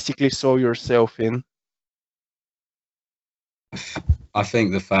you basically saw yourself in? I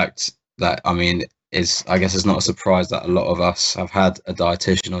think the fact that, I mean, I guess it's not a surprise that a lot of us have had a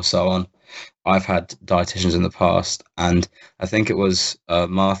dietitian or so on. I've had dietitians in the past, and I think it was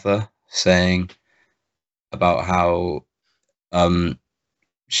Martha saying about how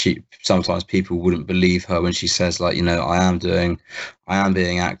she sometimes people wouldn't believe her when she says, like, you know, I am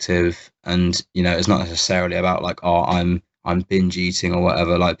being active, and you know, it's not necessarily about like, oh, I'm binge eating or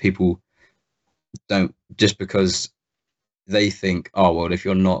whatever. Like, people don't, just because they think, oh well, if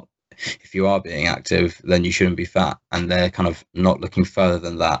you are being active, then you shouldn't be fat, and they're kind of not looking further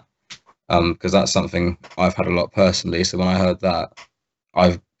than that. Because that's something I've had a lot personally. So when I heard that,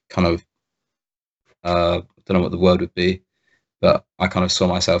 I've kind of I don't know what the word would be, but I kind of saw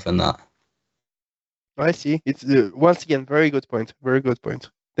myself in that. I see. It's once again very good point. Very good point.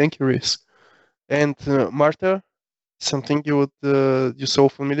 Thank you, Reese. And Marta, something you saw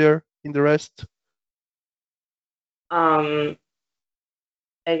familiar in the rest? I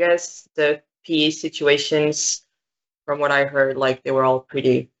guess the PE situations, from what I heard, like they were all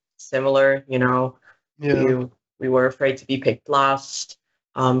pretty similar. You know, Yeah. we were afraid to be picked last,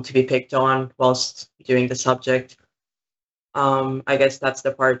 to be picked on whilst doing the subject. I guess that's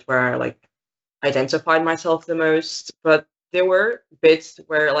the part where I like identified myself the most. But there were bits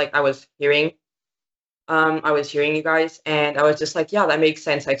where like I was hearing you guys, and I was just like, yeah, that makes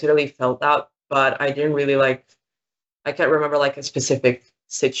sense. I totally felt that, but I didn't really like. I can't remember like a specific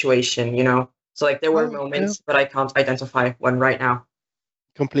situation, you know. So like there were Oh, yeah. moments, but I can't identify one right now.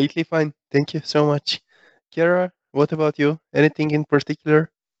 Completely fine. Thank you so much. Kiara, what about you? Anything in particular?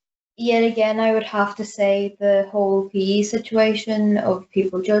 Yet again, I would have to say the whole PE situation of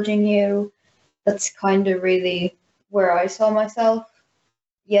people judging you, that's kind of really where I saw myself.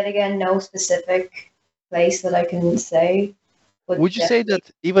 Yet again, no specific place that I can say. But Would you say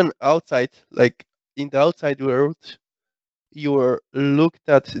definitely, that even outside, like in the outside world, you are looked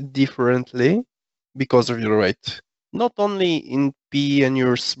at differently because of your weight? Not only in P and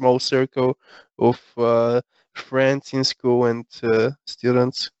your small circle of friends in school and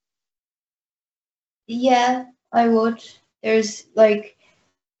students. yeah, I would. There's like,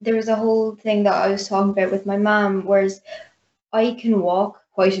 there was a whole thing that I was talking about with my mom, whereas I can walk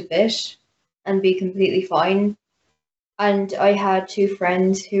quite a bit and be completely fine. And I had two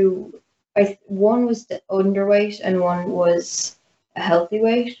friends who, one was underweight and one was a healthy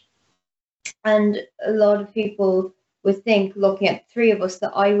weight. And a lot of people would think, looking at the three of us,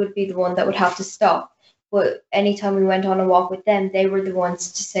 that I would be the one that would have to stop. But anytime we went on a walk with them, they were the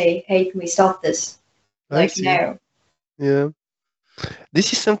ones to say, "Hey, can we stop this?" I Like see. now. Yeah.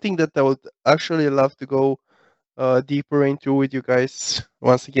 This is something that I would actually love to go deeper into with you guys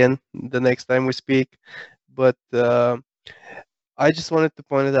once again the next time we speak. But I just wanted to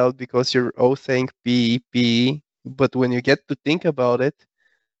point it out because you're all saying PE, but when you get to think about it,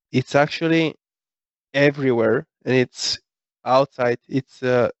 it's actually everywhere and it's outside, it's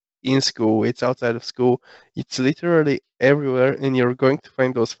in school, it's outside of school, it's literally everywhere, and you're going to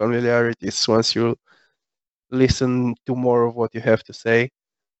find those familiarities once you listen to more of what you have to say.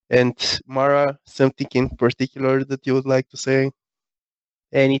 And Mara, something in particular that you would like to say?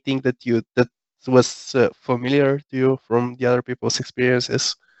 Anything that was familiar to you from the other people's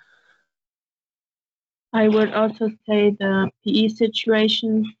experiences? I would also say the PE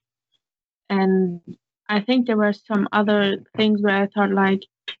situation, and I think there were some other things where I thought like,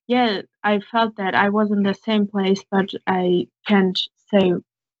 yeah, I felt that I was in the same place, but I can't say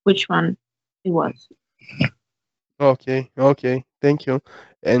which one it was. Okay, thank you.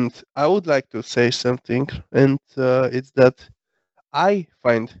 And I would like to say something, and it's that I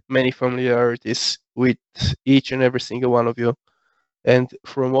find many familiarities with each and every single one of you. And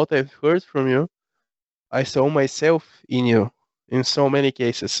from what I've heard from you, I saw myself in you in so many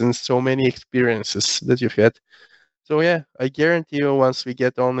cases and so many experiences that you've had. So yeah, I guarantee you once we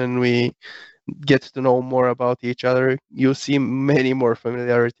get on and we get to know more about each other, you'll see many more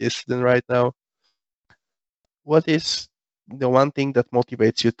familiarities than right now. What is the one thing that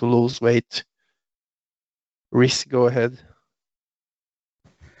motivates you to lose weight? Reese, go ahead.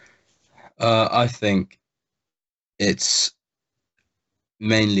 I think it's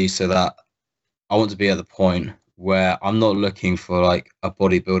mainly so that I want to be at the point where I'm not looking for like a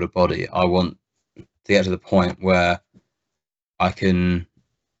bodybuilder body. I want to get to the point where I can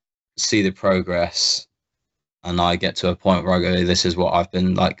see the progress and I get to a point where I go, this is what I've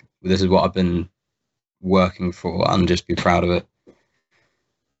been like, this is what I've been working for, and just be proud of it.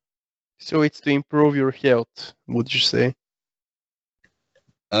 So it's to improve your health, would you say?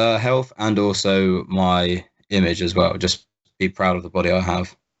 Health and also my image as well. Just be proud of the body I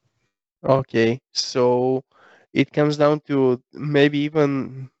have. Okay, so it comes down to maybe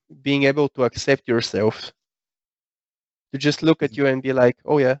even being able to accept yourself, to just look at you and be like,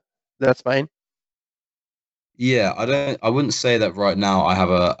 oh yeah, that's fine. Yeah, I wouldn't say that right now I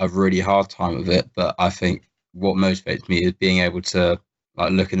have a really hard time with it, but I think what motivates me is being able to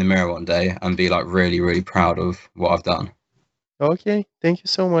like look in the mirror one day and be like really, really proud of what I've done. Okay, thank you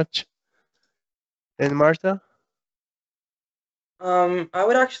so much. And Martha? I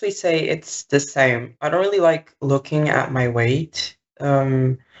would actually say it's the same. I don't really like looking at my weight,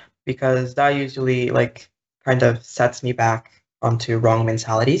 because that usually like kind of sets me back onto wrong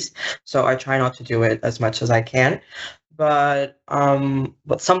mentalities. So I try not to do it as much as I can. but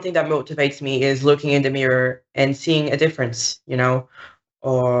something that motivates me is looking in the mirror and seeing a difference, you know.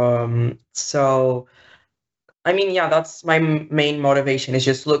 So I mean, yeah, that's my main motivation, is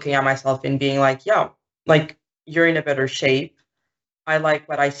just looking at myself and being like, yeah, like, you're in a better shape. I like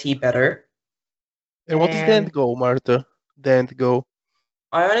what I see better. And what is the end And goal, Marta? The end goal.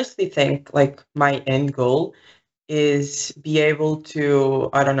 I honestly think, like, my end goal is be able to,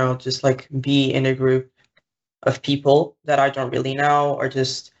 I don't know, just like be in a group of people that I don't really know, or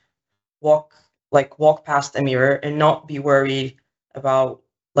just walk walk past a mirror and not be worried about,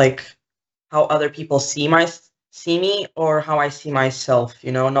 like, how other people see me, or how I see myself,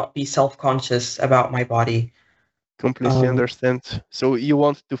 you know, not be self-conscious about my body. Completely Um, understand. So you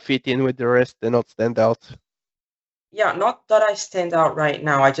want to fit in with the rest and not stand out. yeah, not that I stand out right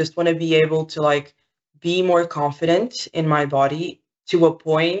now. I just want to be able to, like, be more confident in my body to a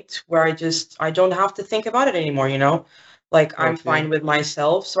point where I don't have to think about it anymore, you know? Like, I'm Okay. fine with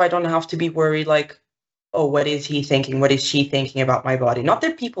myself, so I don't have to be worried, like, oh, what is he thinking? What is she thinking about my body? Not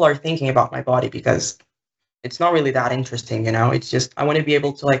that people are thinking about my body, because it's not really that interesting, you know? It's just I want to be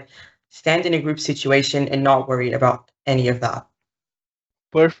able to, like, stand in a group situation and not worried about any of that.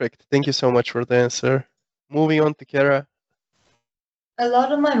 Perfect. Thank you so much for the answer. Moving on to Kara. A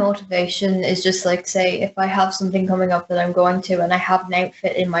lot of my motivation is just like, say, if I have something coming up that I'm going to and I have an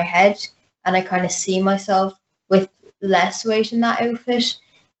outfit in my head and I kind of see myself with less weight in that outfit,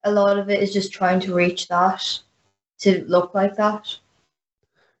 a lot of it is just trying to reach that, to look like that.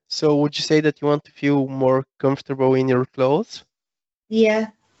 So would you say that you want to feel more comfortable in your clothes?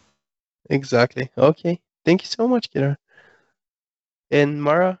 Yeah. Exactly. Okay. Thank you so much, Kara. And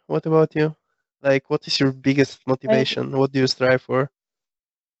Mara, what about you? Like, what is your biggest I, motivation? What do you strive for?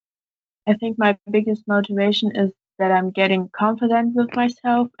 I think my biggest motivation is that I'm getting confident with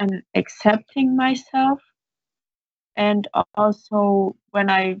myself and accepting myself. And also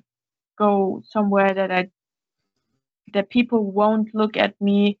when I go somewhere that people won't look at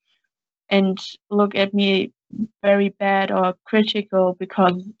me and look at me very bad or critical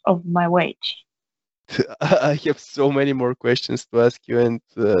because of my weight. I have so many more questions to ask you, and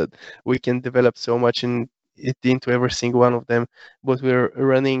we can develop so much into every single one of them. But we're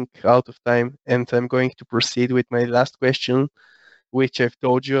running out of time, and I'm going to proceed with my last question, which I've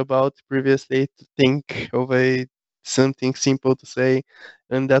told you about previously. To think of a something simple to say,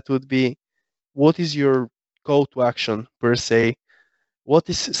 and that would be, what is your call to action per se? What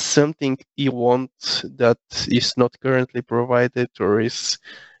is something you want that is not currently provided or is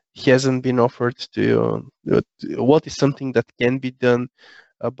hasn't been offered to you? What is something that can be done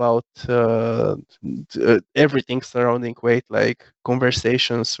about everything surrounding weight, like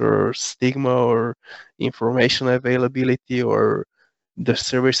conversations or stigma or information availability or the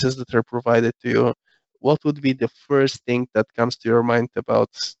services that are provided to you? What would be the first thing that comes to your mind about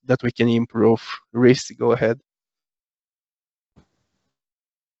that we can improve? Reese, go ahead.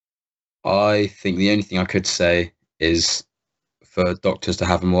 I think the only thing I could say is for doctors to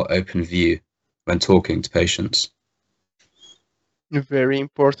have a more open view when talking to patients. Very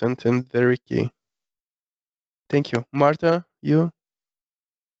important and very key. Thank you. Marta, you?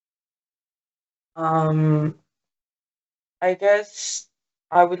 Um, I guess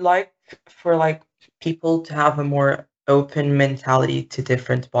I would like for, like, people to have a more open mentality to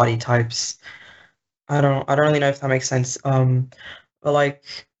different body types. I don't really know if that makes sense. But, like,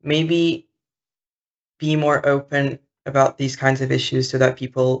 maybe be more open about these kinds of issues so that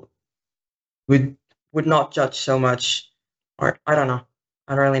people would would not judge so much. Or I don't know.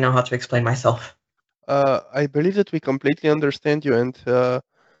 I don't really know how to explain myself. I believe that we completely understand you, and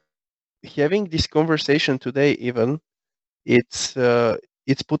having this conversation today, even it's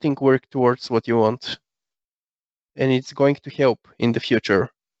putting work towards what you want, and it's going to help in the future.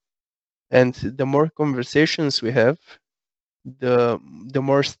 And the more conversations we have, the the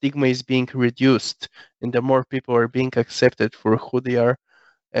more stigma is being reduced, and the more people are being accepted for who they are,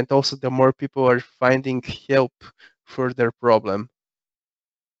 and also the more people are finding help for their problem.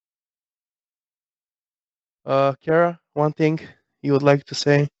 Kara, one thing you would like to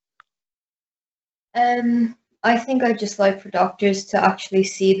say? I think I'd just like for doctors to actually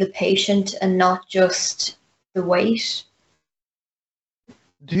see the patient and not just the weight.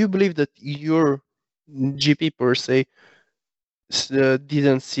 Do you believe that your GP per se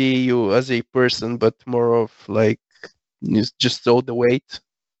didn't see you as a person, but more of like just saw the weight?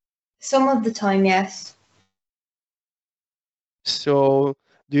 Some of the time, yes. So,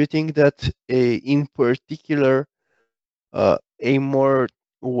 do you think that in particular, a more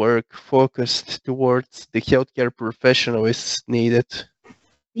work focused towards the healthcare professional is needed?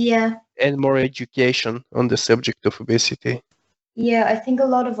 Yeah. and more education on the subject of obesity. Yeah, I think a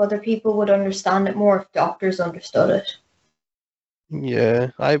lot of other people would understand it more if doctors understood it.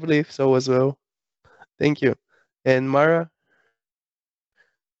 Yeah, I believe so as well. Thank you. And Mara?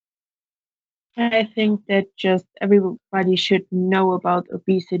 I think that just everybody should know about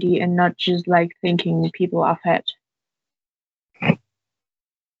obesity and not just like thinking people are fat.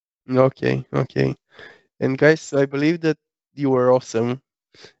 Okay, okay. And guys, I believe that you were awesome.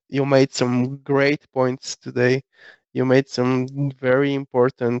 You made some great points today. You made some very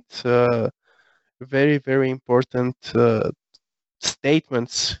important, very important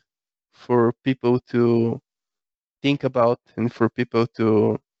statements for people to think about and for people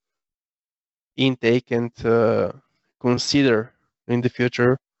to intake and consider in the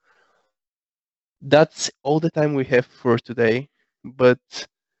future. That's all the time we have for today. But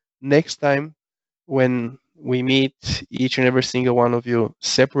next time, when we meet each and every single one of you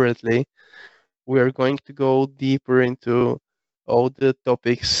separately, we are going to go deeper into all the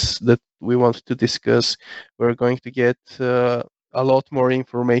topics that we want to discuss. We're going to get a lot more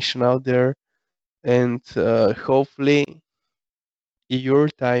information out there, and hopefully, your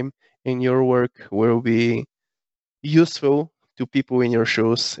time and your work will be useful to people in your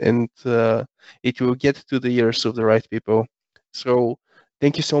shoes, and it will get to the ears of the right people. So,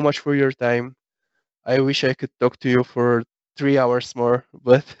 thank you so much for your time. I wish I could talk to you for 3 hours more,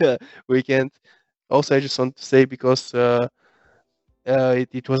 but we can't. Also, I just want to say, because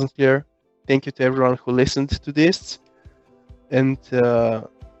it wasn't clear, thank you to everyone who listened to this, and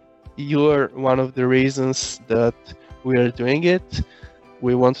you're one of the reasons that we are doing it.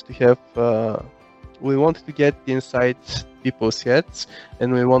 We want to have we want to get inside people's heads,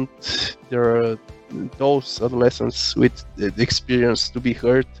 and we want those adolescents with the experience to be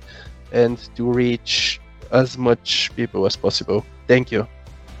heard and to reach as much people as possible. Thank you.